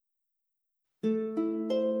Welcome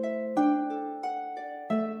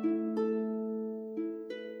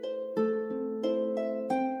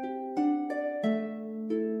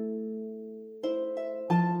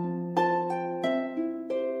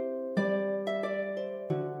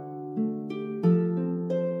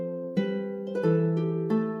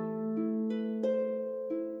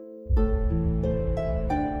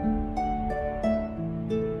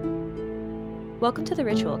to the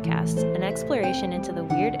Ritual Cast, an exploration into the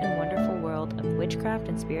weird and wonderful world of witchcraft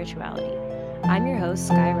and spirituality. I'm your host,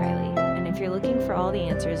 Sky Riley, and if you're looking for all the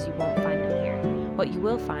answers, you won't find them here. What you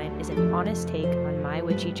will find is an honest take on my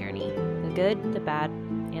witchy journey, the good, the bad,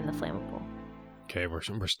 and the flammable. Okay, we're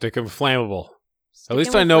sticking with flammable. At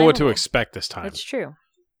least I know what to expect this time. That's true.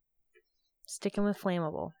 Sticking with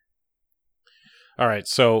flammable. All right,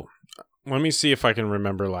 so let me see if I can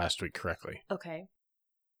remember last week correctly. Okay.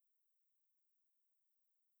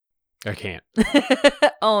 I can't.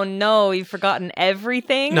 Oh no, you've forgotten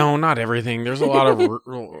everything? No, not everything. There's a lot of,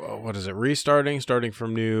 what is it, restarting, starting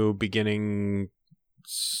from new, beginning,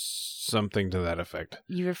 something to that effect.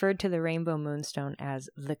 You referred to the Rainbow Moonstone as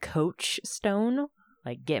the coach stone,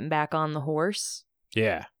 like getting back on the horse.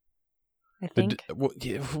 Yeah. I think.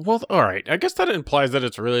 Well, all right. I guess that implies that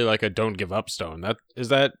it's really like a don't give up stone. Is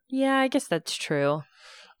that? Yeah, I guess that's true.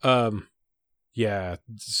 Yeah,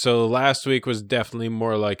 so last week was definitely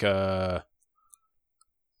more like the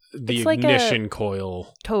ignition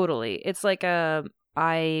coil. Totally. It's like I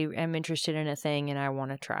am interested in a thing and I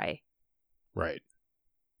want to try. Right.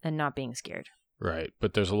 And not being scared. Right,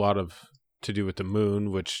 but there's a lot to do with the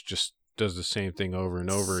moon, which just does the same thing over and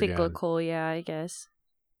over again. Cyclical, yeah, I guess.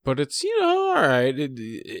 But it's, all right.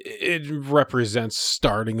 It represents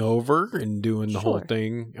starting over and doing the whole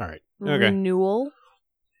thing. All right. Okay. Renewal.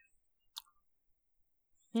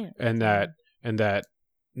 Yeah. And that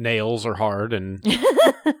nails are hard and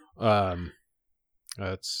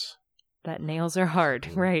that's that nails are hard.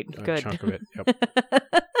 Right. Good. A chunk of it. Yep.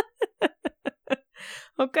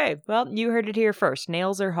 Okay. Well, you heard it here first.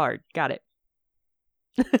 Nails are hard. Got it.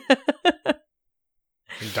 And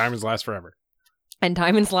diamonds last forever. And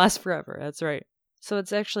diamonds last forever. That's right. So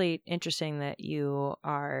it's actually interesting that you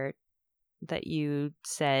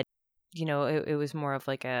said, it was more of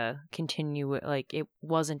like it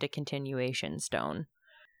wasn't a continuation stone.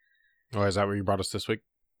 Oh, is that what you brought us this week?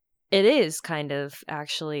 It is kind of,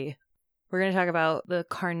 actually. We're going to talk about the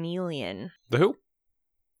Carnelian. The who?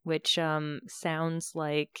 Which sounds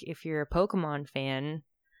like, if you're a Pokemon fan,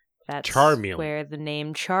 that's Charmeleon. Where the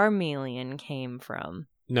name Charmeleon came from.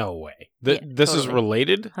 No way. This totally. Is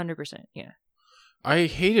related? 100%, yeah. I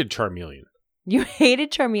hated Charmeleon. You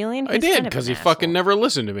hated Charmeleon? I did, because he fucking never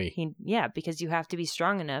listened to me. Because you have to be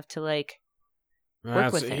strong enough to, work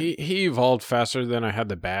with him. He evolved faster than I had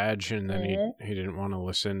the badge, and then he didn't want to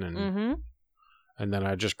listen, and then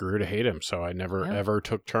I just grew to hate him, so I never ever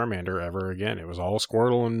took Charmander ever again. It was all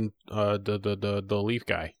Squirtle and the leaf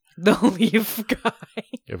guy. The leaf guy.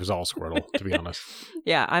 It was all Squirtle, to be honest.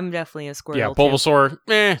 Yeah, I'm definitely a Squirtle. Yeah, Bulbasaur,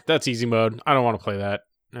 that's easy mode. I don't want to play that.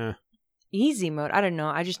 Easy mode? I don't know.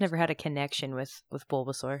 I just never had a connection with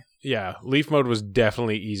Bulbasaur. Yeah, Leaf mode was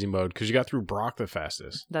definitely easy mode because you got through Brock the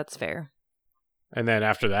fastest. That's fair. And then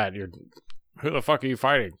after that, who the fuck are you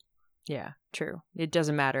fighting? Yeah, true. It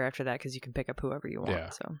doesn't matter after that because you can pick up whoever you want.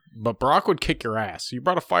 Yeah. So. But Brock would kick your ass. You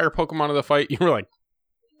brought a fire Pokemon to the fight, you were like,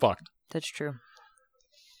 fucked. That's true.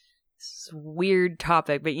 This is a weird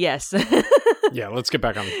topic, but yes. Yeah, let's get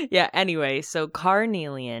back on. Yeah, anyway, so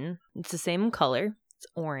Carnelian, it's the same color. It's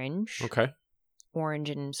orange. Okay. Orange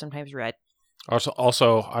and sometimes red.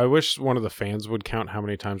 Also, I wish one of the fans would count how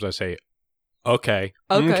many times I say, okay,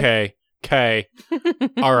 okay.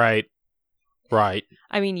 All right, right.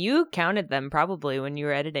 I mean, you counted them probably when you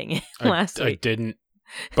were editing it last week. I didn't,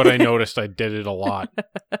 but I noticed I did it a lot.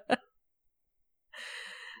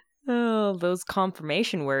 Oh, those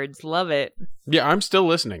confirmation words. Love it. Yeah, I'm still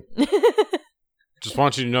listening. Just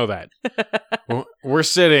want you to know that. We're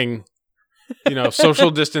sitting...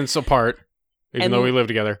 social distance apart, even though we live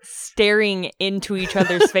together. Staring into each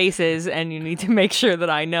other's faces, and you need to make sure that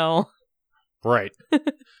I know. Right.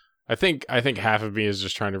 I think half of me is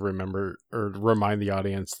just trying to remember or remind the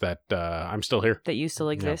audience that I'm still here. That you still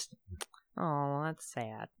exist. Yeah. Oh, that's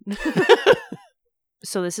sad.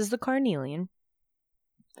 So this is the Carnelian.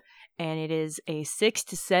 And it is a 6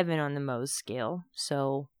 to 7 on the Mohs scale.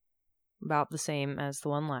 So about the same as the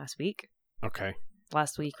one last week. Okay.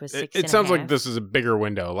 Last week was 6. It sounds like this is a bigger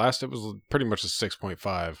window. Last it was pretty much a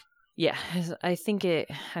 6.5. Yeah, I think I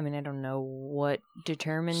don't know what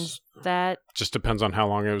determines that. Just depends on how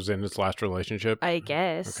long it was in its last relationship. I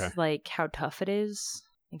guess. Okay. Like how tough it is.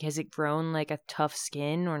 Like, has it grown like a tough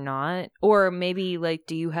skin or not? Or maybe like,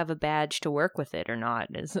 do you have a badge to work with it or not?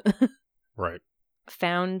 Right.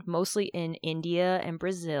 Found mostly in India and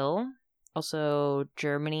Brazil, also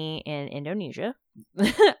Germany and Indonesia.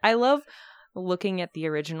 I love looking at the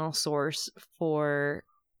original source for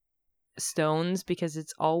stones because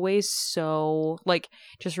it's always so like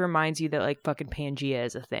just reminds you that like fucking Pangea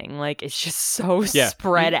is a thing. Like it's just so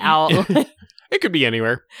spread out. It could be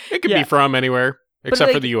anywhere. It could be from anywhere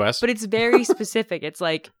except for the US. But it's very specific. It's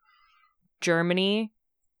like Germany,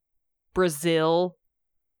 Brazil,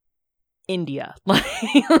 India.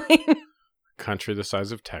 Country the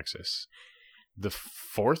size of Texas. The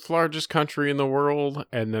 4th largest country in the world,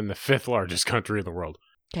 and then the 5th largest country in the world.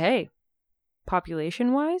 Okay.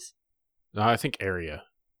 Population-wise? No, I think area.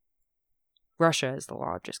 Russia is the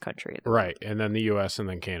largest country in the world. Right, and then the US and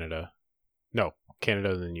then Canada. No,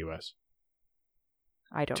 Canada and then US.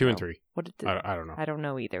 I don't know. 2 and 3. What did I don't know. I don't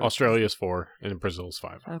know either. Australia's 4, and Brazil's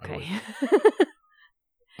 5. Okay.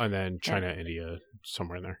 And then China, India,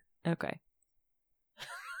 somewhere in there. Okay.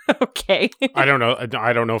 Okay. I don't know.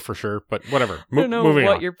 I don't know for sure, but whatever. I don't know moving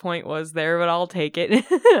what on. your point was there, but I'll take it.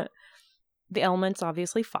 The element's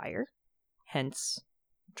obviously fire, hence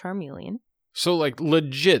Charmeleon. So, like,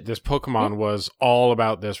 legit, this Pokemon was all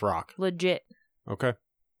about this rock. Legit. Okay.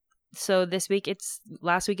 So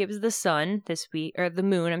last week it was the sun. The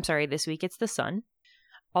moon. I'm sorry. This week it's the sun.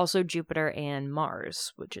 Also Jupiter and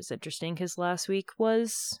Mars, which is interesting because last week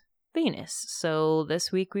was Venus. So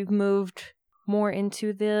this week we've moved more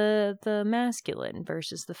into the masculine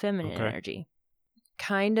versus the feminine energy.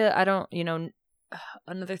 Kinda,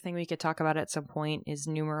 another thing we could talk about at some point is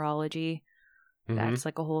numerology. Mm-hmm. That's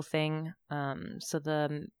like a whole thing. So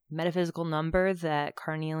the metaphysical number that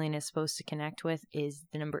Carnelian is supposed to connect with is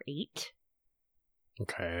the number 8.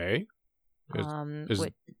 Okay. How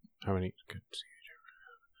many?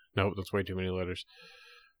 No, that's way too many letters.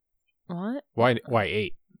 What? Why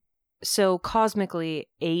 8? So cosmically,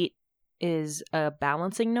 8 is a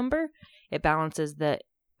balancing number. It balances the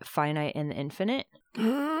finite and the infinite.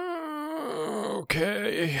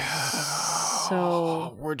 Okay.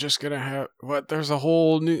 So we're just gonna have what? There's a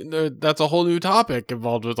whole new. That's a whole new topic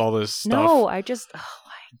involved with all this stuff. No,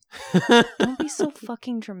 don't be so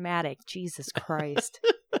fucking dramatic, Jesus Christ.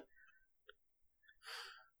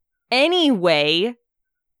 Anyway,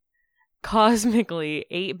 cosmically,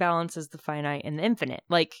 8 balances the finite and the infinite.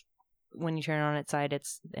 Like when you turn it on its side,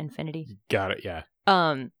 it's infinity. Got it. Yeah.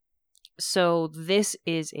 So this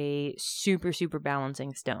is a super, super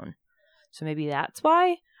balancing stone. So maybe that's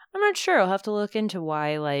why. I'm not sure. I'll have to look into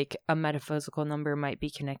why, like, a metaphysical number might be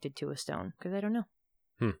connected to a stone, because I don't know.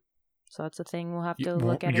 So that's a thing we'll have to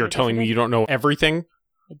look at. You're telling me you don't know everything?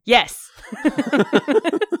 Yes.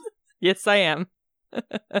 Yes, I am.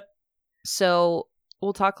 So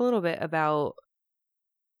we'll talk a little bit about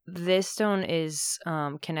this stone is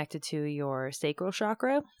connected to your sacral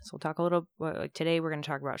chakra. So we'll talk a little. Today we're going to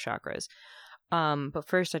talk about chakras. But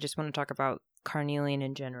first, I just want to talk about Carnelian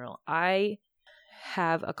in general. I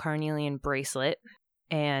have a Carnelian bracelet,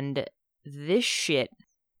 and this shit,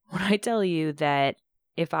 when I tell you that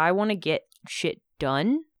if I want to get shit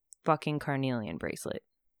done, fucking Carnelian bracelet,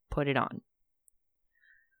 put it on.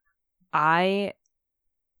 I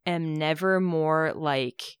am never more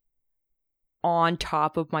like on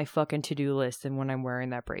top of my fucking to-do list than when I'm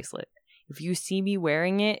wearing that bracelet. If you see me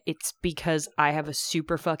wearing it, it's because I have a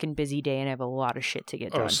super fucking busy day and I have a lot of shit to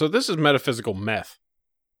get done. Oh, so this is metaphysical meth.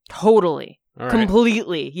 Totally. All right.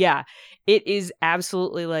 Completely. Yeah. It is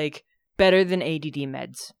absolutely like better than ADD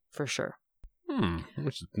meds for sure.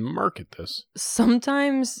 We should market this.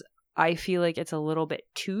 Sometimes I feel like it's a little bit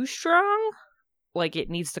too strong. Like it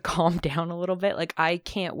needs to calm down a little bit. Like I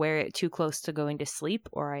can't wear it too close to going to sleep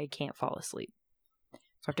or I can't fall asleep. So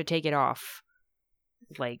I have to take it off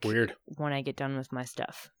like weird when I get done with my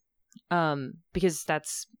stuff. Because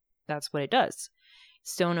that's what it does.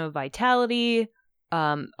 Stone of Vitality.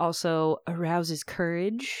 Also arouses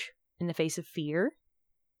courage in the face of fear.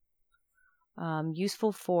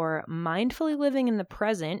 Useful for mindfully living in the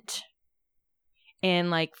present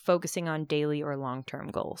and like focusing on daily or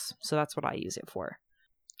long-term goals. So that's what I use it for.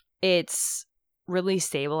 It's really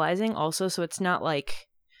stabilizing also, so it's not like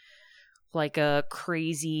a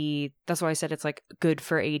crazy, that's why I said it's like good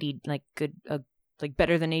for ADD, like good like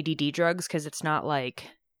better than ADD drugs, because it's not like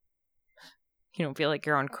you don't feel like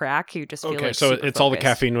you're on crack. You just feel like so it's focused. all the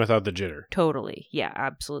caffeine without the jitter. Totally. Yeah,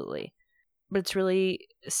 absolutely. But it's really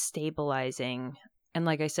stabilizing. And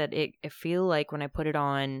like I said, I feel like when I put it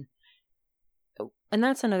on, and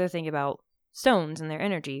that's another thing about stones and their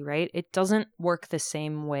energy, right? It doesn't work the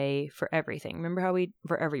same way for everything.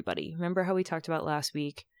 For everybody. Remember how we talked about last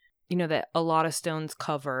week, that a lot of stones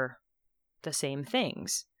cover the same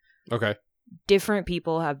things. Okay. Different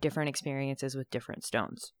people have different experiences with different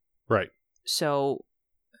stones. Right. So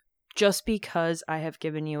just because I have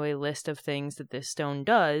given you a list of things that this stone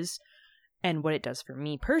does and what it does for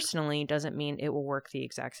me personally doesn't mean it will work the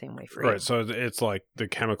exact same way for you. Right. So it's like the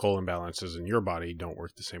chemical imbalances in your body don't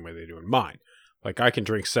work the same way they do in mine. Like I can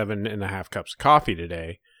drink 7.5 cups of coffee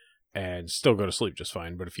today and still go to sleep just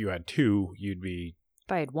fine. But if you had 2, you'd be...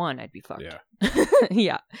 If I had 1, I'd be fucked. Yeah.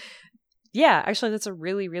 Yeah. Yeah, actually, that's a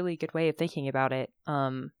really, really good way of thinking about it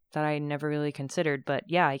that I never really considered. But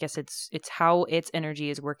yeah, I guess it's how its energy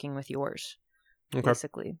is working with yours,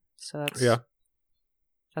 basically. So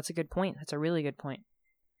that's a good point. That's a really good point.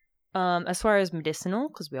 As far as medicinal,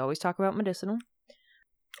 because we always talk about medicinal.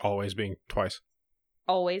 Always being twice.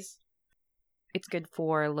 Always. It's good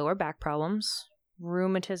for lower back problems,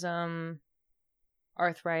 rheumatism,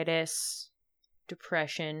 arthritis,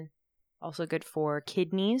 depression. Also good for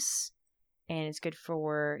kidneys. And it's good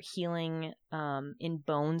for healing in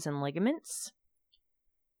bones and ligaments.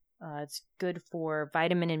 It's good for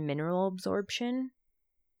vitamin and mineral absorption.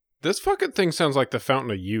 This fucking thing sounds like the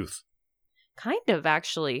Fountain of Youth. Kind of,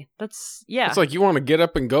 actually. Yeah. It's like you want to get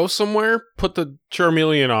up and go somewhere? Put the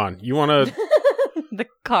Charmeleon on. You want to... The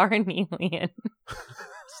Carnelian.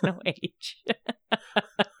 Snow Age.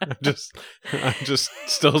 I just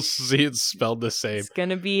still see it spelled the same. It's going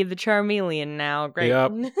to be the Charmeleon now. Great.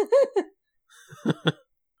 Yep.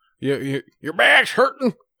 Your back's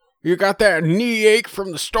hurting. You got that knee ache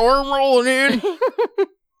from the storm rolling in.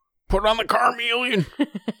 Put on the Carnelian.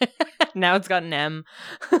 Now it's got an M.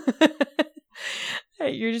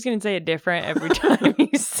 You're just gonna say it different every time you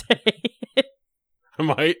say it. I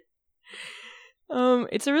might.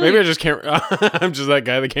 It's a really... Maybe I just can't. I'm just that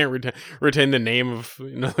guy that can't retain the name of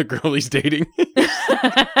the girl he's dating.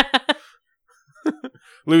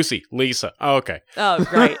 Lucy, Lisa. Oh, okay. Oh,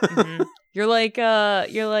 right. Mm-hmm. You're like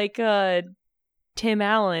Tim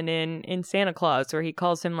Allen in Santa Claus, where he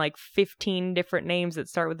calls him like 15 different names that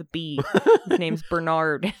start with a B. His name's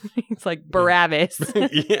Bernard. He's like Barabbas.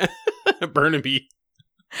 Yeah, Burnaby.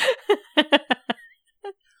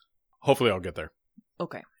 Hopefully, I'll get there.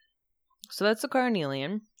 Okay, so that's the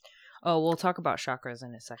Carnelian. Oh, we'll talk about chakras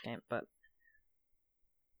in a second, but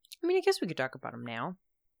I mean, I guess we could talk about them now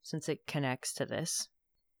since it connects to this.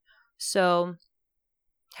 So,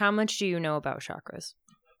 how much do you know about chakras?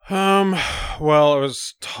 Well, I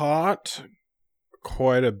was taught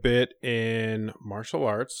quite a bit in martial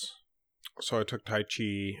arts. So I took Tai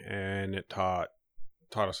Chi, and it taught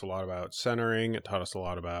us a lot about centering. It taught us a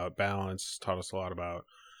lot about balance. Taught us a lot about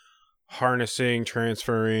harnessing,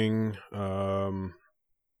 transferring. I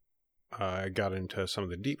got into some of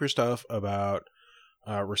the deeper stuff about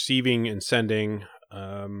receiving and sending.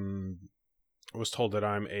 I was told that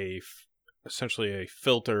I'm essentially a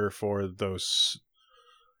filter for those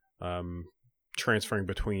transferring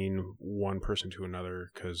between one person to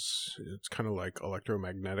another, because it's kind of like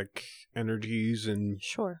electromagnetic energies and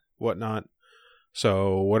whatnot.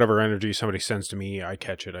 So whatever energy somebody sends to me, I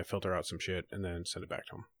catch it, I filter out some shit, and then send it back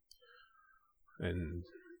to them. And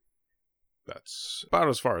that's about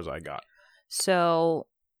as far as I got. So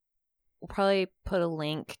we'll probably put a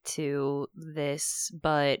link to this,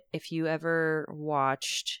 but if you ever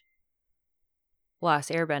watched Last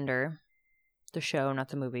Airbender, the show, not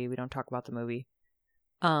the movie, we don't talk about the movie,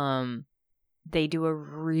 they do a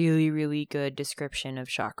really, really good description of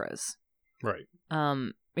chakras. Right.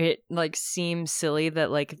 It like seems silly that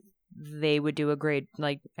like they would do a great,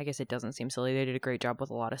 like, I guess it doesn't seem silly, they did a great job with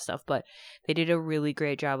a lot of stuff, but they did a really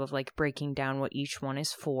great job of like breaking down what each one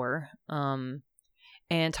is for, and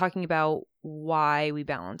talking about why we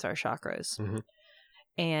balance our chakras. Mm-hmm.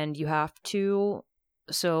 And you have to,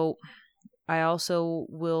 so I also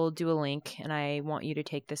will do a link, and I want you to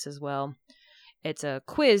take this as well. It's a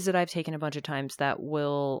quiz that I've taken a bunch of times that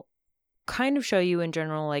will kind of show you in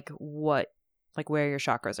general, like where your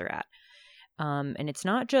chakras are at. And it's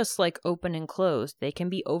not just like open and closed. They can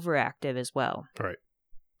be overactive as well. Right.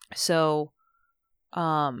 So,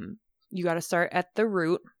 you got to start at the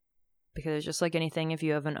root, because just like anything, if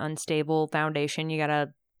you have an unstable foundation, the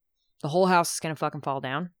whole house is going to fucking fall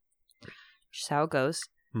down. Which is how it goes.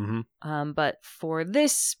 Mm-hmm. But for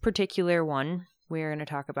this particular one, we're going to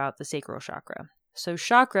talk about the sacral chakra. So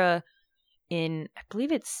chakra I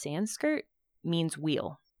believe it's Sanskrit, means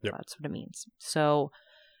wheel. Yep. That's what it means. So,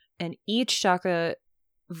 and each chakra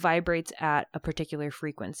vibrates at a particular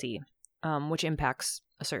frequency, which impacts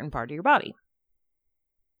a certain part of your body.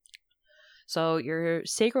 So your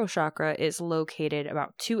sacral chakra is located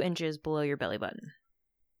about 2 inches below your belly button.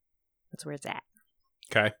 That's where it's at.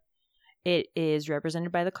 Okay. It is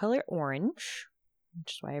represented by the color orange,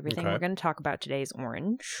 which is why everything we're going to talk about today is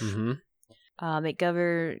orange. Mm-hmm.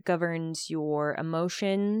 It governs your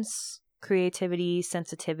emotions, creativity,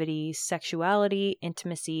 sensitivity, sexuality,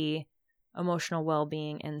 intimacy, emotional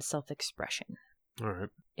well-being, and self-expression. All right.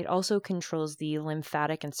 It also controls the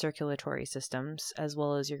lymphatic and circulatory systems, as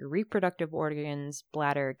well as your reproductive organs,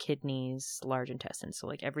 bladder, kidneys, large intestine. So,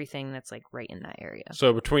 like, everything that's, like, right in that area.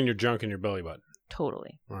 So, between your junk and your belly button.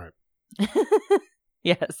 Totally. All right.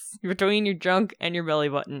 Yes. Between your junk and your belly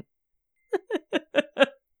button.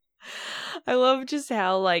 I love just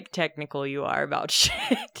how, like, technical you are about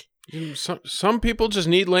shit. Some people just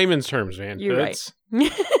need layman's terms, man. You're right.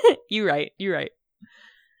 You're right.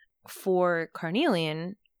 For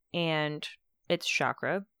Carnelian and its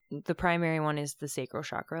chakra, the primary one is the sacral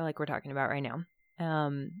chakra, like we're talking about right now.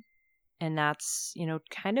 And that's,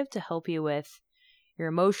 kind of to help you with your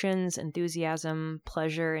emotions, enthusiasm,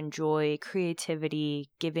 pleasure and joy,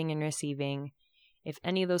 creativity, giving and receiving. If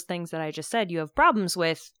any of those things that I just said you have problems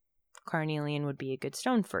with, Carnelian would be a good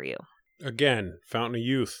stone for you. Again, fountain of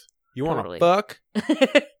youth. You want Totally. to fuck?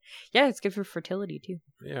 Yeah, it's good for fertility too.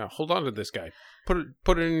 Yeah, hold on to this guy. Put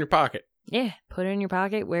it in your pocket. Yeah, put it in your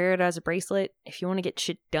pocket, wear it as a bracelet. If you want to get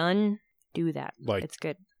shit done, do that. It's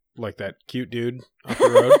good. Like that cute dude up the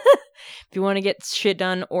road? If you want to get shit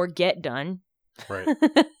done or get done. Right.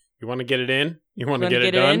 You want to get it in? You want to get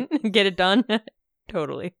it done? Get it done?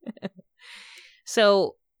 Totally.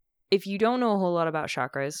 So, if you don't know a whole lot about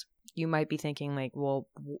chakras, you might be thinking like, well,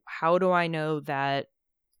 how do I know that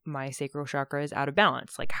my sacral chakra is out of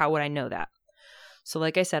balance? Like, how would I know that? So,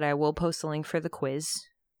 like I said, I will post a link for the quiz.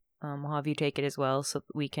 I'll have you take it as well so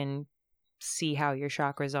that we can see how your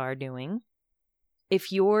chakras are doing.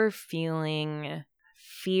 If you're feeling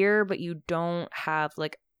fear, but you don't have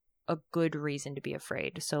like a good reason to be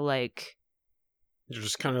afraid. So like you're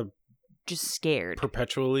just kind of scared.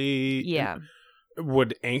 Perpetually. Yeah.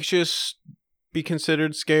 Would anxious be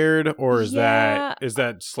considered scared, or is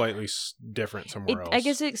that slightly different somewhere else? I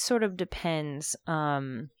guess it sort of depends.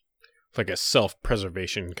 Like a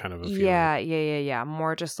self-preservation kind of a feeling. Yeah.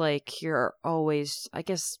 More just like you're always, I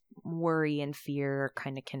guess, worry and fear are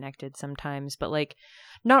kind of connected sometimes, but like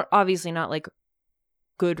not like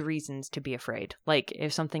good reasons to be afraid. Like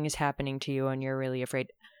if something is happening to you and you're really afraid.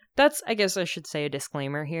 That's, I guess I should say, a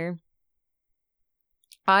disclaimer here.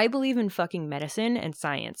 I believe in fucking medicine and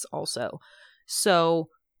science also. So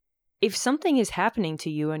if something is happening to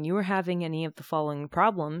you and you are having any of the following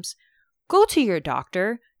problems, go to your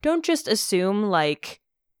doctor. Don't just assume like,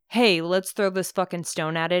 hey, let's throw this fucking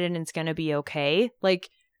stone at it and it's gonna be okay. Like,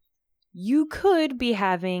 you could be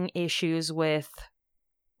having issues with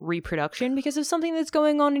reproduction because of something that's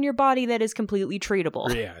going on in your body that is completely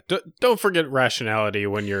treatable. Yeah. Don't forget rationality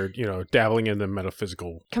when you're, dabbling in the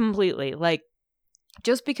metaphysical. Completely. Like,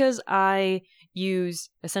 just because I use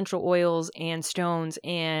essential oils and stones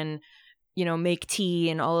and, make tea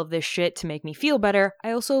and all of this shit to make me feel better,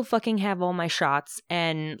 I also fucking have all my shots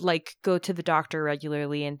and, like, go to the doctor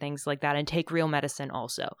regularly and things like that and take real medicine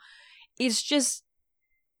also. It's just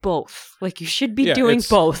both. Like, you should be doing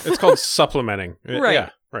both. It's called supplementing. Right. Yeah,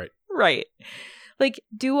 right. Right. Like,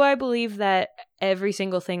 do I believe that every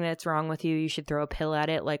single thing that's wrong with you should throw a pill at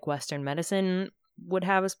it like Western medicine would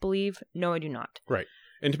have us believe? No, I do not. Right.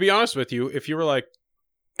 And to be honest with you, if you were like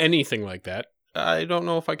anything like that, I don't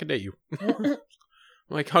know if I could date you.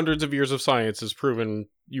 Like hundreds of years of science has proven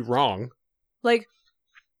you wrong. Like,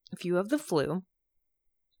 if you have the flu,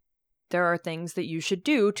 there are things that you should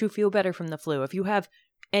do to feel better from the flu. If you have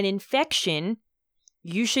an infection,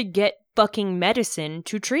 you should get fucking medicine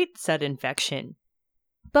to treat said infection.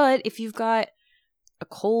 But if you've got a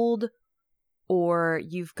cold, or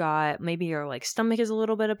you've got, maybe your like stomach is a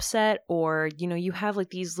little bit upset, or, you have like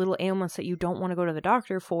these little ailments that you don't want to go to the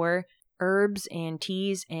doctor for, herbs and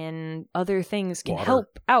teas and other things can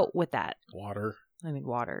help out with that. Water. I mean,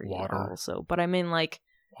 water. Also. But I mean, like...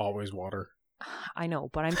 Always water. I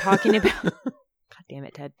know, but I'm talking about... God damn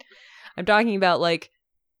it, Ted. I'm talking about, like,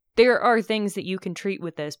 there are things that you can treat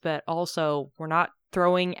with this, but also we're not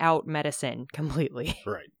throwing out medicine completely.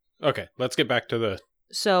 Right. Okay, let's get back to the...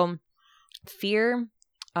 So, fear,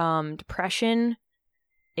 depression,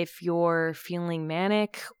 if you're feeling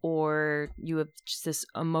manic or you have just this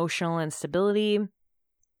emotional instability,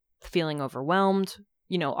 feeling overwhelmed,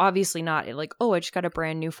 obviously not like, oh, I just got a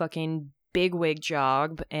brand new fucking bigwig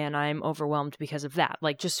job and I'm overwhelmed because of that.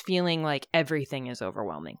 Like, just feeling like everything is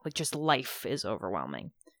overwhelming. Like, just life is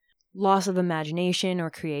overwhelming. Loss of imagination or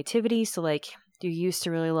creativity. So, like, you used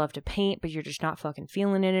to really love to paint, but you're just not fucking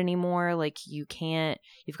feeling it anymore. Like you've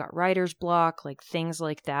got writer's block, like things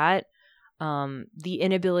like that. The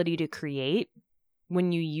inability to create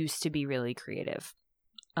when you used to be really creative.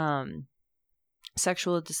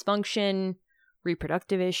 Sexual dysfunction,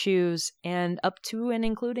 reproductive issues, and up to and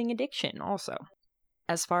including addiction also.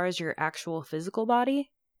 As far as your actual physical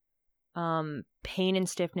body, pain and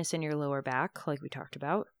stiffness in your lower back, like we talked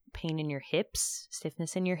about. Pain in your hips,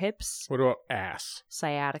 stiffness in your hips. What about ass?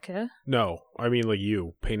 Sciatica. No, I mean like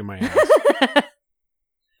you, pain in my ass.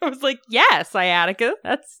 I was like, yeah, sciatica.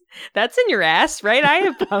 That's in your ass, right? I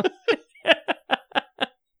have.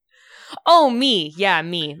 Oh, me. Yeah,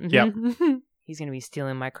 me. Yep. He's gonna be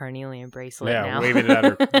stealing my carnelian bracelet now. Yeah, waving it at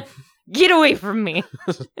her. Get away from me.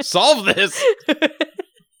 Solve this.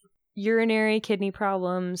 Urinary, kidney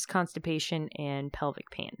problems, constipation, and pelvic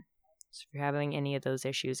pain. So if you're having any of those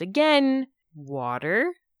issues, again,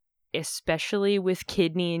 water, especially with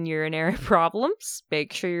kidney and urinary problems.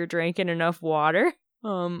 Make sure you're drinking enough water.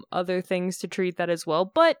 Other things to treat that as well,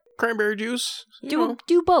 but cranberry juice. Do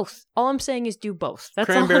both. All I'm saying is do both. That's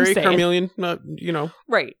cranberry, all I'm saying. carnelian,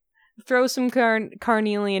 Right. Throw some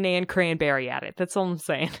carnelian and cranberry at it. That's all I'm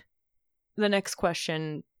saying. The next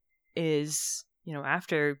question is,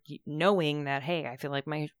 after knowing that, hey, I feel like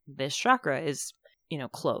this chakra is,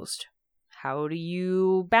 closed. How do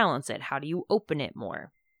you balance it? How do you open it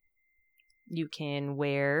more? You can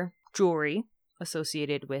wear jewelry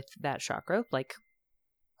associated with that chakra, like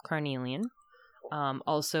carnelian.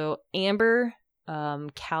 Also amber,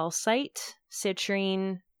 calcite,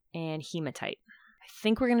 citrine, and hematite. I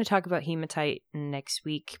think we're going to talk about hematite next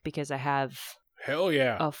week because I have hell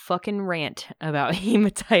yeah a fucking rant about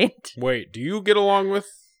hematite. Wait, do you get along with?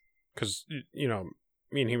 Because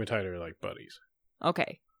me and hematite are like buddies.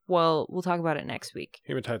 Okay, well, we'll talk about it next week.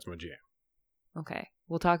 Hematite's my jam. Okay,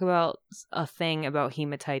 we'll talk about a thing about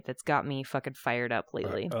hematite that's got me fucking fired up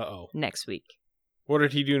lately. Next week. What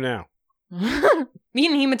did he do now? Me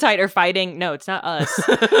and hematite are fighting. No, it's not us.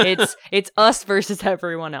 it's us versus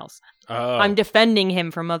everyone else. I'm defending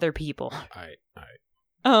him from other people. Alright.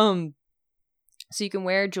 So you can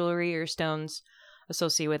wear jewelry or stones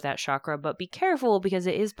associated with that chakra, but be careful because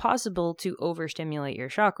it is possible to overstimulate your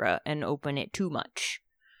chakra and open it too much.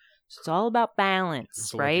 So it's all about balance,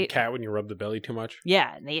 so right? Like a cat when you rub the belly too much?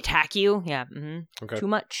 Yeah, and they attack you. Yeah. Okay. Too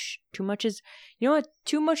much is, what?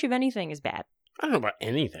 Too much of anything is bad. I don't know about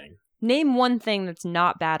anything. Name one thing that's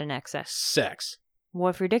not bad in excess. Sex.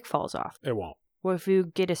 What if your dick falls off? It won't. What if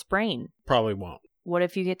you get a sprain? Probably won't. What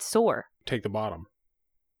if you get sore? Take the bottom.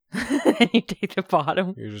 You take the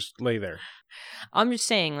bottom. You just lay there. I'm just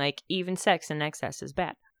saying, like, even sex in excess is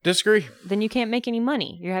bad. Disagree. Then you can't make any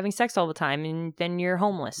money. You're having sex all the time, and then you're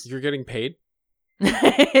homeless. You're getting paid?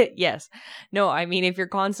 Yes. No, I mean, if you're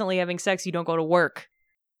constantly having sex, you don't go to work.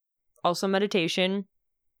 Also meditation.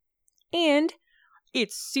 And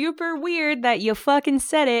it's super weird that you fucking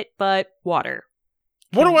said it, but water.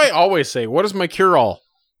 What do I always say? What is my cure-all?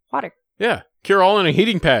 Water. Yeah. Cure-all and a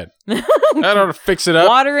heating pad. That ought to fix it up.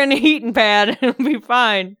 Water and a heating pad. It'll be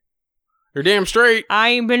fine. You're damn straight. I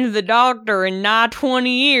ain't been to the doctor in nigh 20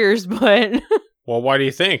 years, but... Well, why do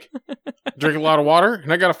you think? Drink a lot of water,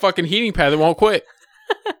 and I got a fucking heating pad that won't quit.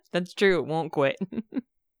 That's true. It won't quit.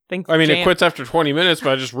 Thanks, I mean, Champ. it quits after 20 minutes,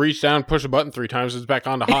 but I just reach down, push a button 3 times, it's back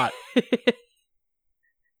on to hot.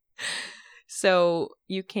 So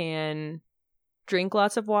you can drink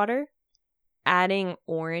lots of water. Adding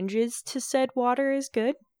oranges to said water is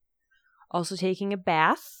good. Also taking a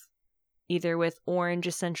bath, either with orange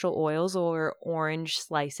essential oils or orange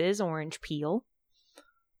slices, orange peel.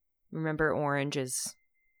 Remember, orange is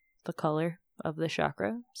the color of the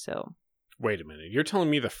chakra, so... Wait a minute. You're telling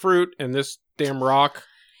me the fruit and this damn rock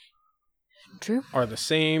True. Are the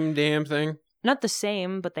same damn thing? Not the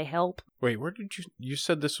same, but they help. Wait, where did you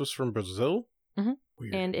said this was from Brazil? Mm-hmm.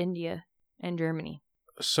 Weird. And India and Germany.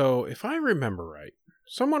 So, if I remember right,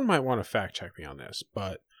 someone might want to fact check me on this,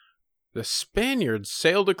 but the Spaniards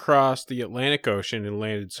sailed across the Atlantic Ocean and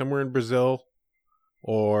landed somewhere in Brazil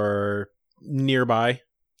or nearby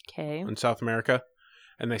in South America,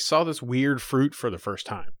 and they saw this weird fruit for the first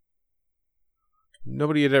time.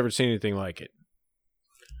 Nobody had ever seen anything like it.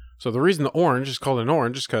 So the reason the orange is called an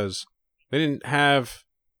orange is because they didn't have...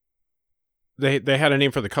 They had a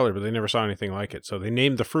name for the color, but they never saw anything like it. So they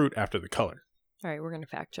named the fruit after the color. All right, we're going to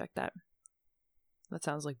fact check that. That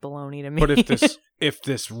sounds like baloney to me. But if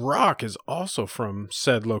this rock is also from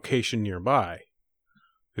said location nearby,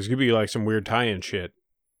 there's going to be like some weird tie-in shit.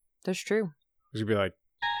 That's true. There's going to be like...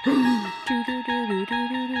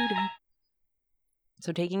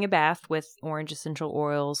 So taking a bath with orange essential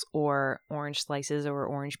oils or orange slices or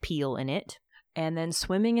orange peel in it. And then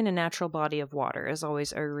swimming in a natural body of water is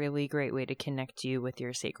always a really great way to connect you with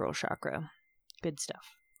your sacral chakra. Good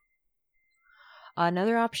stuff.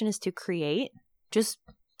 Another option is to create just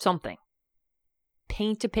something.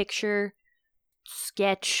 Paint a picture,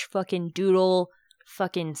 sketch, fucking doodle,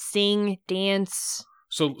 fucking sing, dance.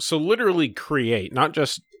 So literally create, not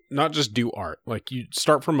just do art. Like you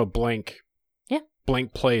start from a blank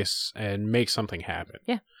place and make something happen.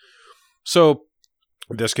 Yeah. So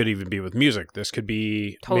this could even be with music. This could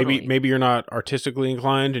be totally. maybe you're not artistically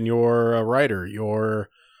inclined and you're a writer.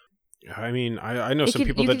 I know some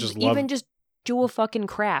people that just love. Even just do a fucking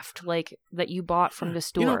craft like that you bought from the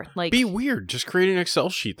store. Like, be weird. Just create an Excel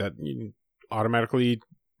sheet that automatically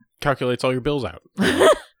calculates all your bills out.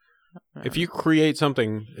 If you create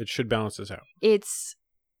something, it should balance this out. It's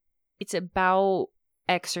about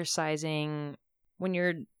exercising. When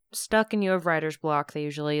you're stuck and you have writer's block, they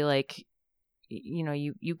usually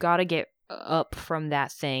you got to get up from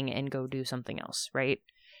that thing and go do something else, right?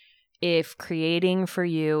 If creating for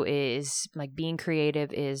you is like being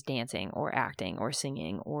creative is dancing or acting or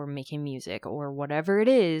singing or making music or whatever it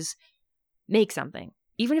is, make something.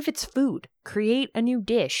 Even if it's food, create a new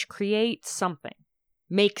dish, create something,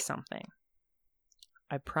 make something.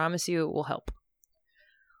 I promise you it will help.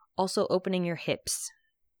 Also, opening your hips.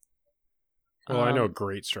 Well, I know a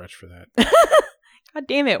great stretch for that. God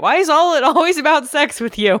damn it. Why is it always about sex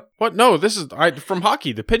with you? What? No, this is from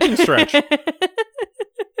hockey, the pigeon stretch.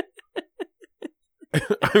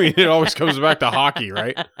 I mean, it always comes back to hockey,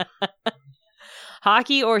 right?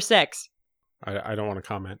 Hockey or sex? I don't want to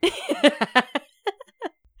comment.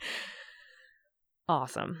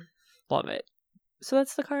 Awesome. Love it. So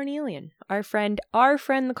that's the Carnelian. Our friend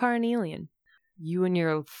the Carnelian. You and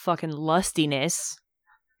your fucking lustiness.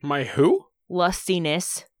 My who?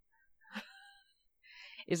 Lustiness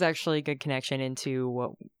is actually a good connection into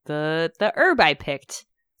what the herb I picked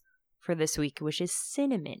for this week, which is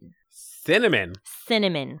cinnamon. Cinnamon.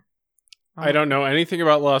 I don't know anything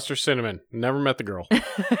about lust or cinnamon. Never met the girl.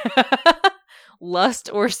 Lust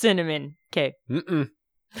or cinnamon. Okay.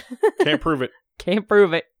 Can't prove it. Can't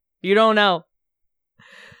prove it. You don't know.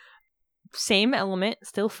 Same element,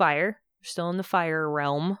 still fire. Still in the fire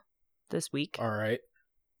realm this week. All right.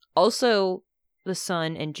 Also, the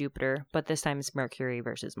sun and Jupiter, but this time it's Mercury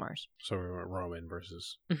versus Mars. So we went Roman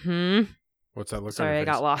versus. What's that look like? Sorry, I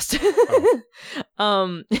got lost.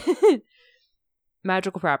 Oh.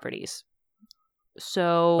 Magical properties.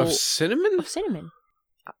 So of cinnamon? Of cinnamon.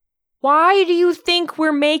 Why do you think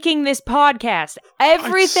we're making this podcast?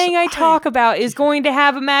 Everything I talk about is going to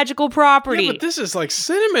have a magical property. Yeah, but this is like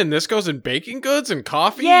cinnamon. This goes in baking goods and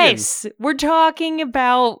coffee. Yes, we're talking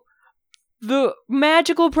about the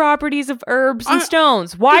magical properties of herbs and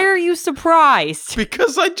stones. Why are you surprised?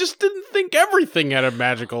 Because I just didn't think everything had a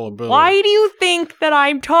magical ability. Why do you think that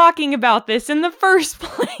I'm talking about this in the first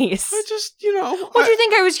place? I just, What do you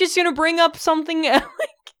think I was just going to bring up something like...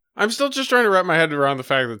 I'm still just trying to wrap my head around the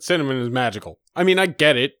fact that cinnamon is magical. I mean, I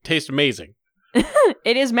get it. Tastes amazing.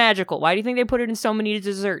 It is magical. Why do you think they put it in so many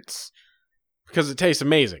desserts? Because it tastes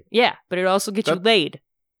amazing. Yeah, but it also gets you laid.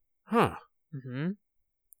 Huh. Mm-hmm.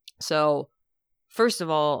 So, first of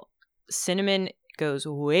all, cinnamon goes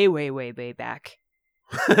way, way, way, way back.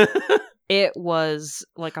 It was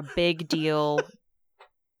like a big deal.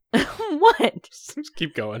 What? Just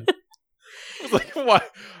keep going. Like, why?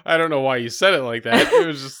 I don't know why you said it like that. It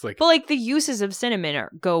was just like... But like the uses of cinnamon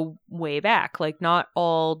go way back. Like not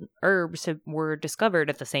all herbs were discovered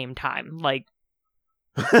at the same time. Like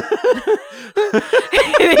they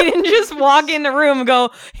didn't just walk in the room and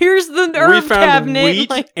go, "Here's the herb cabinet." We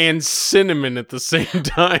found wheat and cinnamon at the same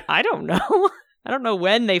time. I don't know. I don't know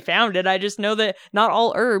when they found it. I just know that not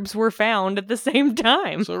all herbs were found at the same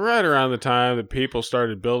time. So right around the time that people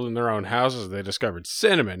started building their own houses, they discovered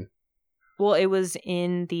cinnamon. Well, it was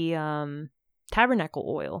in the tabernacle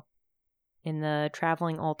oil in the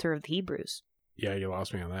traveling altar of the Hebrews. Yeah, you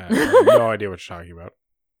lost me on that. I have no idea what you're talking about.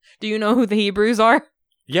 Do you know who the Hebrews are?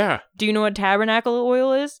 Yeah. Do you know what tabernacle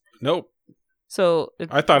oil is? Nope. So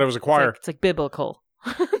I thought it was a choir. It's like biblical.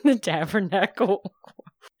 The tabernacle.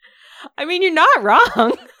 I mean, you're not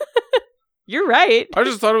wrong. You're right. I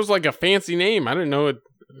just thought it was like a fancy name. I didn't know it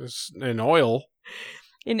was an oil.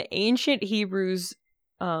 In ancient Hebrews,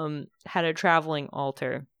 had a traveling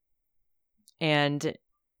altar, and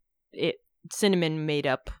cinnamon made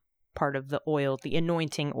up part of the oil, the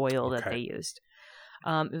anointing oil that they used.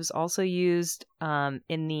 It was also used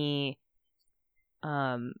in the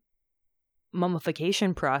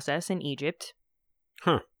mummification process in Egypt.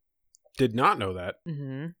 Huh. Did not know that.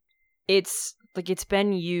 Mm-hmm. It's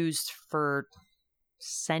been used for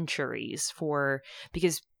centuries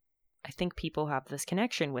because I think people have this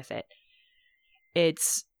connection with it.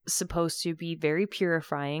 It's supposed to be very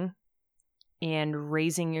purifying and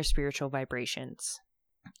raising your spiritual vibrations.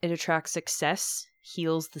 It attracts success,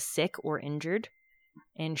 heals the sick or injured,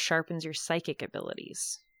 and sharpens your psychic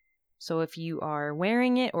abilities. So if you are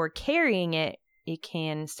wearing it or carrying it, it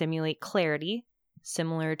can stimulate clarity,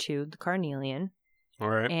 similar to the carnelian, all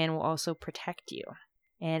right, and will also protect you.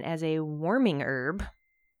 And as a warming herb,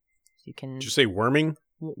 you can... Did you say worming?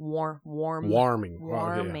 Warming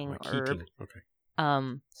herb. Okay.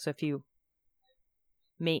 So if you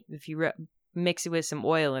mix it with some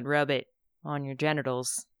oil and rub it on your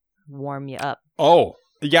genitals, warm you up. Oh,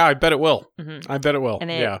 yeah, I bet it will. Mm-hmm. I bet it will.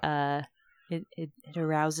 And it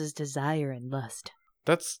arouses desire and lust.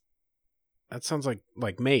 That sounds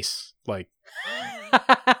like mace. Like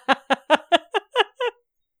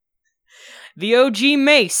the OG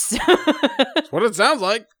mace. That's what it sounds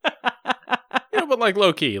like. Yeah, but like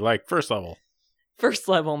low key, like first level. First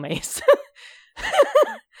level mace.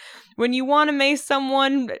 When you want to mace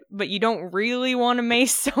someone, but you don't really want to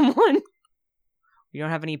mace someone. You don't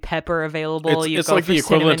have any pepper available. It's like the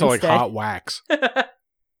equivalent to like hot wax.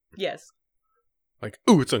 Yes. Like,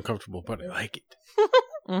 ooh, it's uncomfortable, but I like it.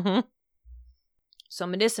 Mm-hmm. So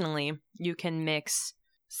medicinally, you can mix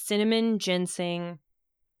cinnamon, ginseng,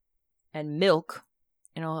 and milk,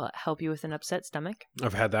 and it'll help you with an upset stomach.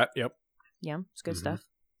 I've had that, yep. Yeah, it's good stuff.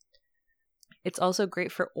 It's also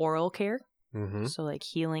great for oral care. Mm-hmm. So like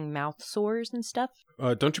healing mouth sores and stuff.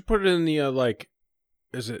 Don't you put it in the,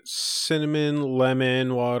 is it cinnamon,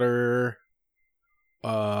 lemon water,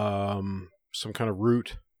 some kind of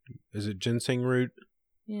root? Is it ginseng root?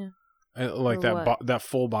 Yeah. Like that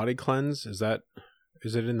full body cleanse? Is it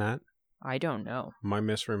in that? I don't know. Am I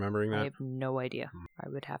misremembering that? I have no idea. I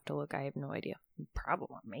would have to look. I have no idea.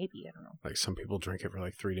 Probably, maybe. I don't know. Like some people drink it for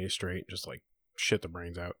like 3 days straight, just like shit the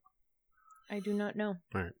brains out. I do not know.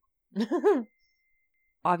 All right.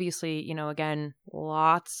 Obviously, again,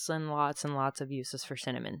 lots and lots and lots of uses for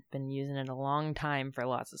cinnamon. Been using it a long time for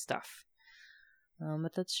lots of stuff.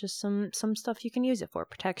 But that's just some stuff you can use it for.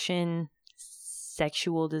 Protection,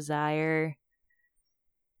 sexual desire.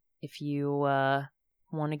 If you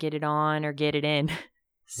want to get it on or get it in,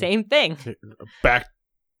 same thing.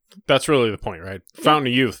 That's really the point, right? Fountain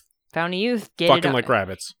of youth. Fountain of youth. Fucking like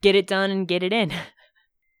rabbits. Get it done and get it in.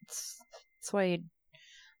 That's why,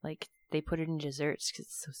 they put it in desserts because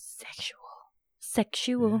it's so sexual.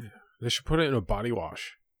 Sexual. Yeah. They should put it in a body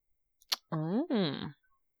wash. Mm.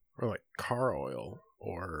 Or like car oil.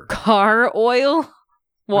 Or car oil?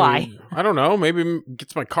 Why? I don't know. Maybe it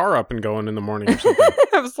gets my car up and going in the morning or something.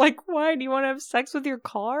 I was like, why? Do you want to have sex with your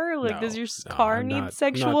car? Does your car need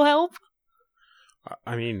sexual help?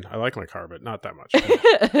 I mean, I like my car, but not that much.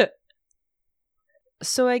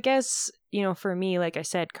 So I guess, for me, like I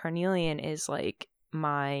said, carnelian is like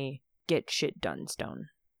my get shit done stone.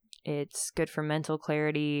 It's good for mental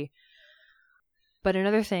clarity. But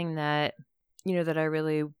another thing that, that I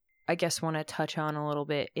really, I guess, want to touch on a little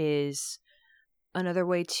bit is another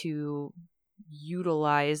way to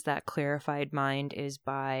utilize that clarified mind is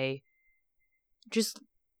by just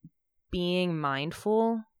being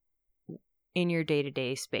mindful in your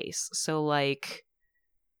day-to-day space. So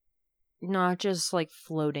not just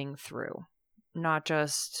floating through, not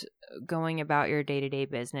just going about your day-to-day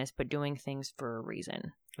business, but doing things for a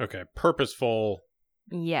reason. Okay, purposeful.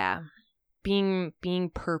 Yeah. Being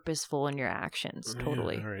purposeful in your actions,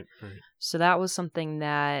 totally. Yeah, right. So that was something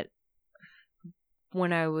that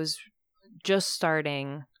when I was just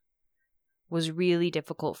starting was really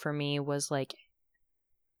difficult for me, was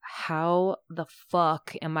how the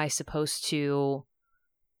fuck am I supposed to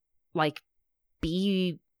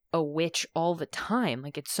be a witch all the time?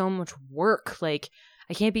 It's so much work. I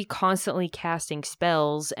can't be constantly casting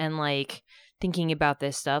spells and thinking about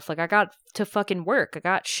this stuff. I got to fucking work. I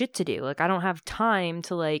got shit to do. I don't have time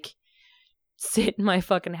to sit in my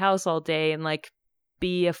fucking house all day and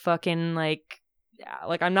be a fucking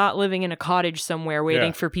I'm not living in a cottage somewhere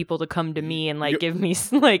waiting for people to come to me and give me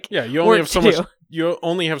yeah, you only have so much. You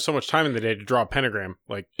only have so much time in the day to draw a pentagram.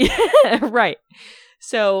 Right.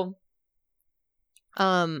 So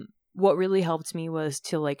what really helped me was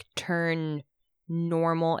to turn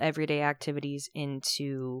normal everyday activities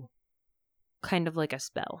into kind of like a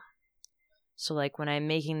spell. So when I'm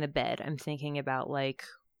making the bed, I'm thinking about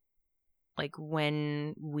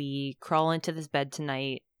when we crawl into this bed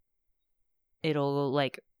tonight, it'll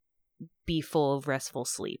be full of restful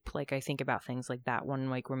sleep. I think about things like that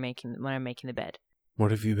when I'm making the bed.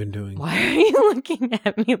 What have you been doing? Why are you looking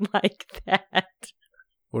at me like that?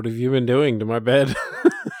 What have you been doing to my bed?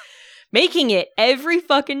 Making it every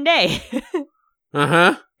fucking day.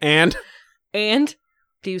 Uh-huh. And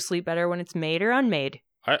do you sleep better when it's made or unmade?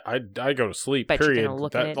 I go to sleep. Bet period. You're gonna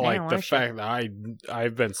look that, at it like now, the aren't fact that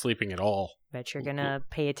I've been sleeping at all. Bet you're gonna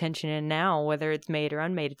pay attention in now, whether it's made or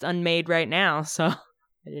unmade. It's unmade right now, so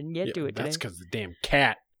I didn't get to it today. That's because the damn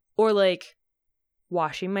cat. Or like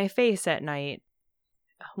washing my face at night.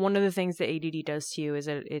 One of the things that ADD does to you is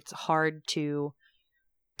that it's hard to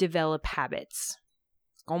develop habits.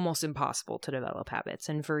 It's almost impossible to develop habits.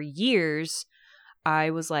 And for years,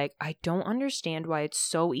 I was like, I don't understand why it's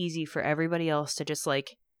so easy for everybody else to just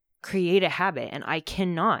like create a habit, and I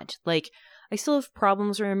cannot. Like, I still have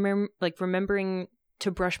problems remembering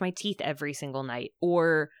to brush my teeth every single night,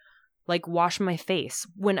 or like wash my face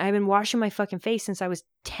when I've been washing my fucking face since I was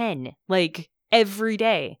 10, like every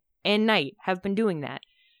day and night have been doing that.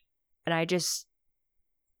 And I just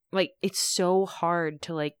like, it's so hard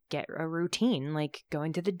to like get a routine. Like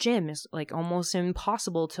going to the gym is like almost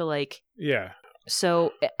impossible to like. Yeah.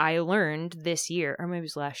 So I learned this year, or maybe it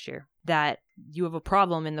was last year, that you have a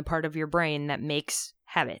problem in the part of your brain that makes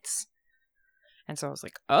habits. And so I was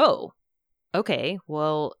like, oh, okay,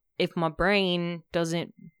 well, if my brain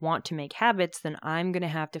doesn't want to make habits, then I'm going to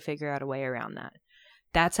have to figure out a way around that.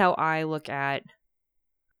 That's how I look at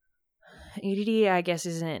ADD. I guess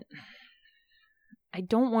I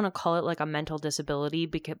don't want to call it like a mental disability,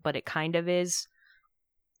 but it kind of is.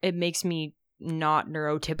 It makes me not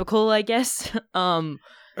neurotypical, I guess.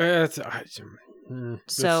 It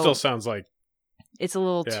still sounds like it's a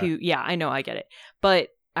little too. Yeah, I know, I get it, but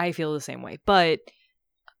I feel the same way. But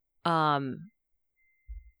I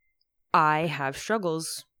have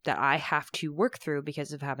struggles that I have to work through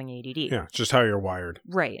because of having ADD. Yeah, it's just how you're wired.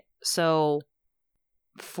 Right. So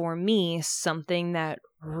for me, something that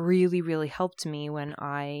really, really helped me when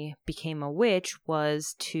I became a witch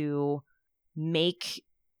was to make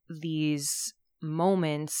these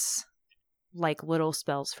moments like little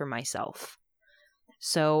spells for myself.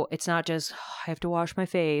 So it's not just, I have to wash my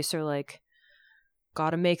face, or like,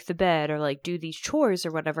 gotta make the bed, or like do these chores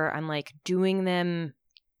or whatever. I'm like doing them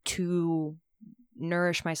to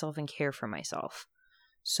nourish myself and care for myself.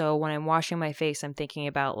 So when I'm washing my face, I'm thinking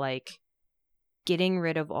about like getting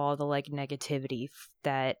rid of all the like negativity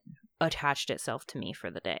that attached itself to me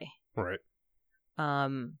for the day. Right.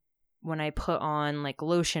 When I put on like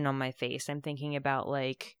lotion on my face, I'm thinking about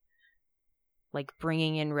like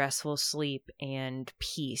bringing in restful sleep and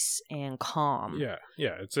peace and calm. Yeah.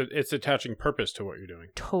 It's attaching purpose to what you're doing.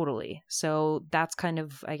 Totally. So that's kind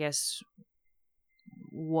of, I guess,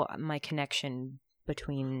 what my connection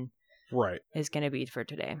between is going to be for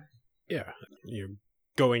today. Yeah. You're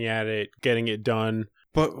going at it, getting it done,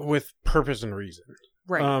 but with purpose and reason.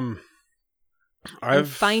 Right. I'm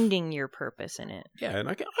finding your purpose in it. Yeah, and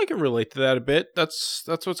I can relate to that a bit. That's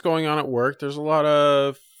what's going on at work. There's a lot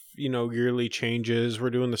of, yearly changes. We're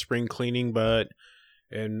doing the spring cleaning, but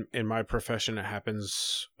in my profession it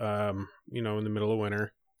happens in the middle of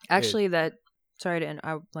winter. Actually, sorry to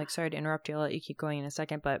interrupt you. I'll let you keep going in a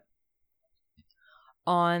second, but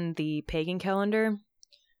on the pagan calendar,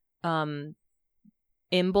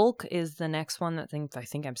 Imbolc is the next one. I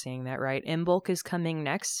think I'm saying that right. Imbolc is coming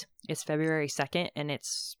next. It's February 2nd, and it's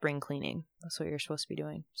spring cleaning. That's what you're supposed to be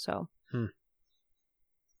doing. So,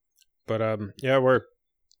 But we're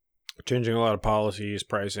changing a lot of policies,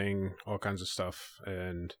 pricing, all kinds of stuff,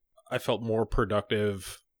 and I felt more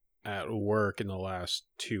productive at work in the last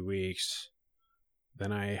 2 weeks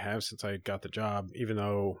than I have since I got the job. Even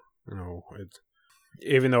though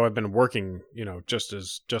I've been working, just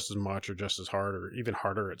as much or just as hard or even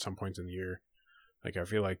harder at some points in the year. Like, I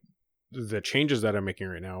feel like the changes that I'm making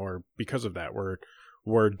right now are because of that.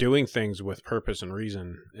 We're doing things with purpose and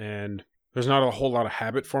reason, and there's not a whole lot of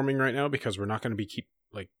habit forming right now because we're not going to be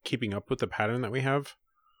keeping up with the pattern that we have.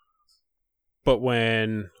 But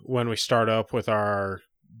when we start up with our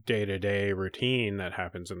day-to-day routine that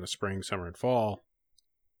happens in the spring, summer, and fall,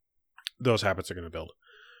 those habits are going to build.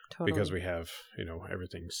 Totally. Because we have,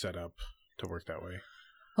 everything set up to work that way.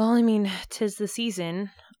 Well, I mean, 'tis the season.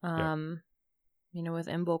 With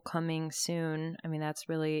Imbolc coming soon, I mean, that's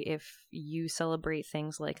really, if you celebrate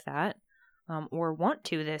things like that, or want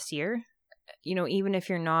to this year, even if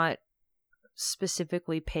you're not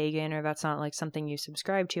specifically pagan, or that's not like something you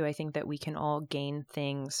subscribe to, I think that we can all gain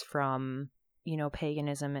things from,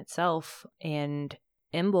 paganism itself. And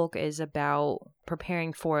Imbolc is about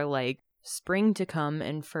preparing for like spring to come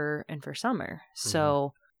and for summer.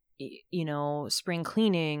 So, spring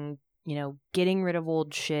cleaning, getting rid of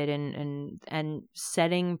old shit and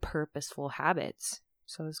setting purposeful habits.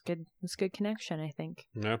 So it's good. It's good connection, I think.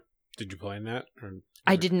 Yeah. Did you plan that?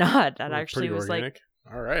 I did not. That actually was organic?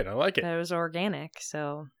 All right, I like it. That was organic,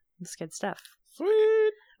 so it's good stuff.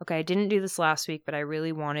 Sweet. Okay, I didn't do this last week, but I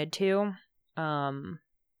really wanted to.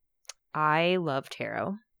 I love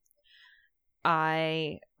tarot.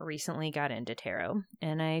 I recently got into tarot,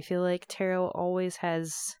 and I feel like tarot always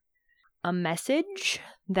has a message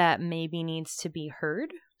that maybe needs to be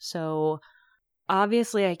heard. So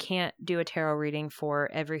obviously I can't do a tarot reading for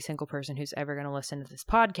every single person who's ever going to listen to this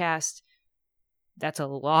podcast. That's a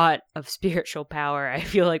lot of spiritual power. I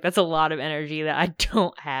feel like that's a lot of energy that I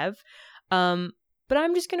don't have. But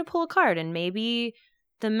I'm just going to pull a card, and maybe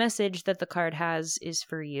the message that the card has is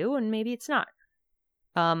for you, and maybe it's not.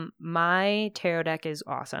 My tarot deck is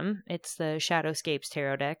awesome. It's the Shadowscapes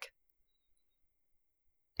tarot deck.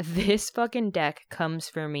 This fucking deck comes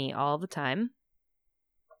for me all the time.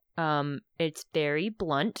 It's very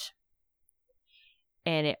blunt,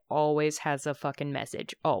 and it always has a fucking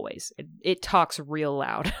message. Always. It talks real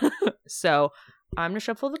loud. So I'm gonna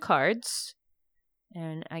shuffle the cards,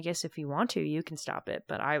 and I guess if you want to, you can stop it.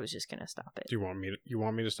 But I was just gonna stop it. Do you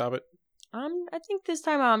want me to stop it? I think this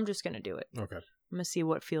time I'm just gonna do it. Okay. I'm gonna see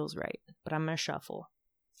what feels right, but I'm gonna shuffle.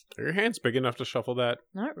 Are your hands big enough to shuffle that?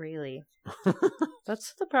 Not really.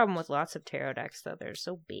 That's the problem with lots of tarot decks, though. They're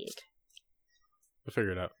so big. I'll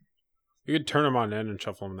figure it out. You could turn them on end and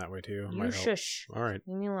shuffle them that way, too. It might shush. Help. All right.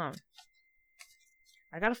 Leave me alone.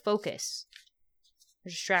 I gotta focus.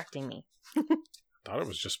 You're distracting me. Thought it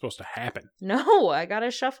was just supposed to happen. No, I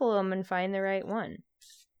gotta shuffle them and find the right one.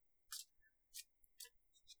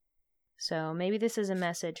 So maybe this is a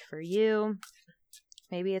message for you.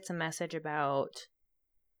 Maybe it's a message about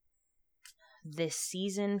this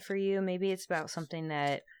season for you. Maybe it's about something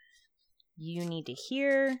that you need to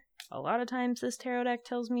hear. A lot of times this tarot deck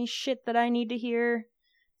tells me shit that I need to hear.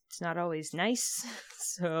 It's not always nice.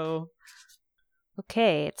 So,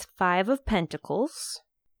 okay, it's 5 of Pentacles.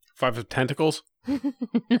 5 of Tentacles?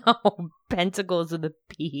 No, Pentacles with a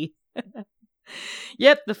P.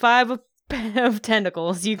 Yep, the 5 of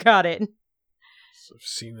Tentacles. You got it. So I've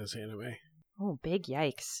seen this anime. Oh, big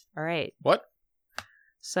yikes. All right. What?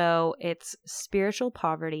 So it's spiritual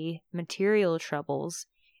poverty, material troubles,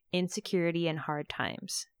 insecurity, and hard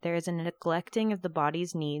times. There is a neglecting of the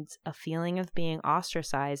body's needs, a feeling of being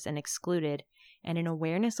ostracized and excluded, and an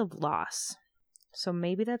awareness of loss. So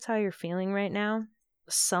maybe that's how you're feeling right now.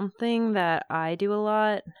 Something that I do a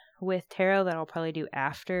lot with tarot that I'll probably do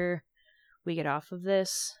after we get off of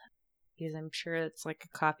this, because I'm sure it's like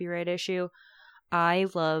a copyright issue. I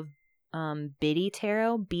love Biddy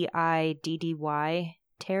Tarot, Biddy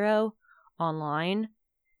Tarot online.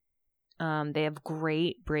 They have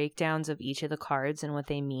great breakdowns of each of the cards and what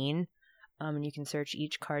they mean. And you can search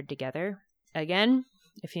each card together. Again,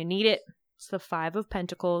 if you need it, it's the 5 of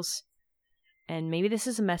Pentacles. And maybe this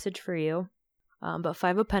is a message for you. But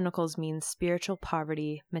 5 of Pentacles means spiritual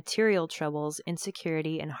poverty, material troubles,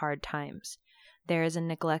 insecurity, and hard times. There is a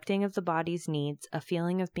neglecting of the body's needs, a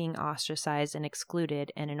feeling of being ostracized and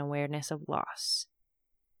excluded, and an awareness of loss.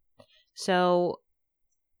 So,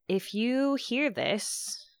 if you hear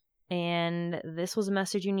this, and this was a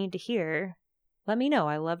message you need to hear, let me know.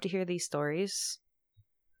 I love to hear these stories.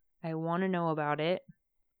 I want to know about it.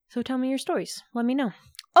 So tell me your stories. Let me know.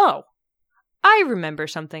 Oh, I remember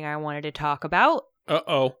something I wanted to talk about.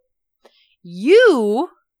 Uh-oh.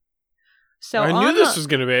 So I knew this was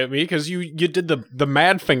going to be at me because you did the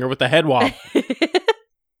mad finger with the head wobble.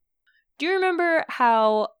 Do you remember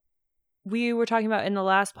how we were talking about in the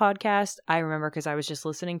last podcast? I remember because I was just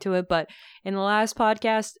listening to it, but in the last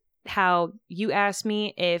podcast, how you asked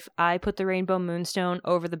me if I put the rainbow moonstone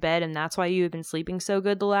over the bed and that's why you had been sleeping so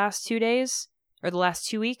good the last 2 days or the last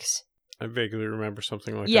 2 weeks? I vaguely remember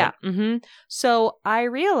something like that. Yeah. Mm-hmm. So I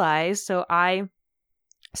realized, I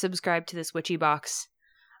subscribed to this witchy box.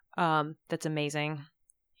 That's amazing.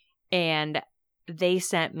 And they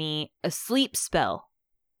sent me a sleep spell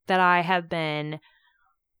that I have been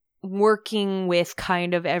working with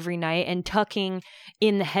kind of every night and tucking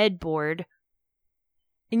in the headboard.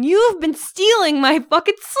 And you've been stealing my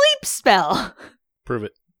fucking sleep spell. Prove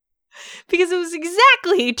it. Because it was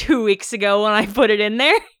exactly 2 weeks ago when I put it in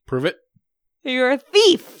there. Prove it. You're a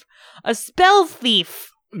thief. A spell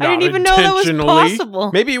thief. I didn't even know that was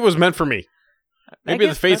possible. Maybe it was meant for me. Maybe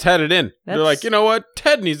the fates had it in. They're like, you know what?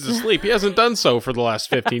 Ted needs to sleep. He hasn't done so for the last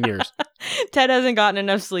 15 years. Ted hasn't gotten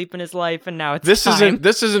enough sleep in his life, and now it's time.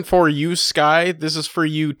 This isn't for you, Sky. This is for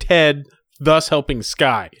you, Ted, thus helping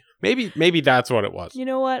Sky. Maybe that's what it was. You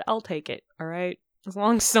know what? I'll take it, all right? As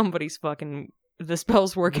long as somebody's the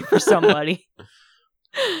spell's working for somebody.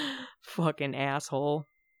 Fucking asshole.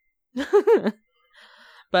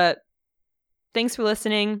 But thanks for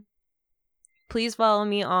listening. Please follow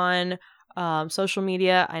me on social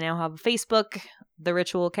media. I now have a Facebook. The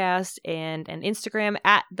Ritual Cast and an Instagram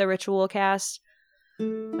at The Ritual Cast.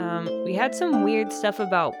 We had some weird stuff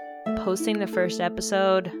about posting the first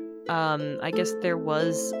episode. I guess there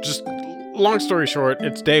was... Just long story short,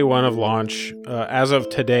 it's day 1 of launch. As of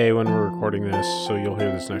today when we're recording this, so you'll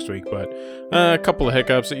hear this next week. But a couple of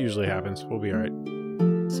hiccups, it usually happens. We'll be all right.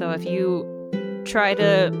 So if you try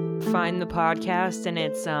to find the podcast and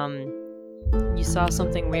it's... you saw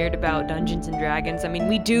something weird about Dungeons and Dragons. I mean,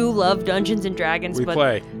 we do love Dungeons and Dragons, we but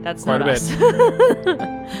play that's quite not a us. bit.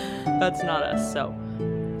 That's not us. So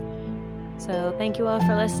thank you all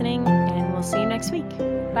for listening, and we'll see you next week.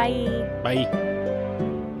 Bye. Bye.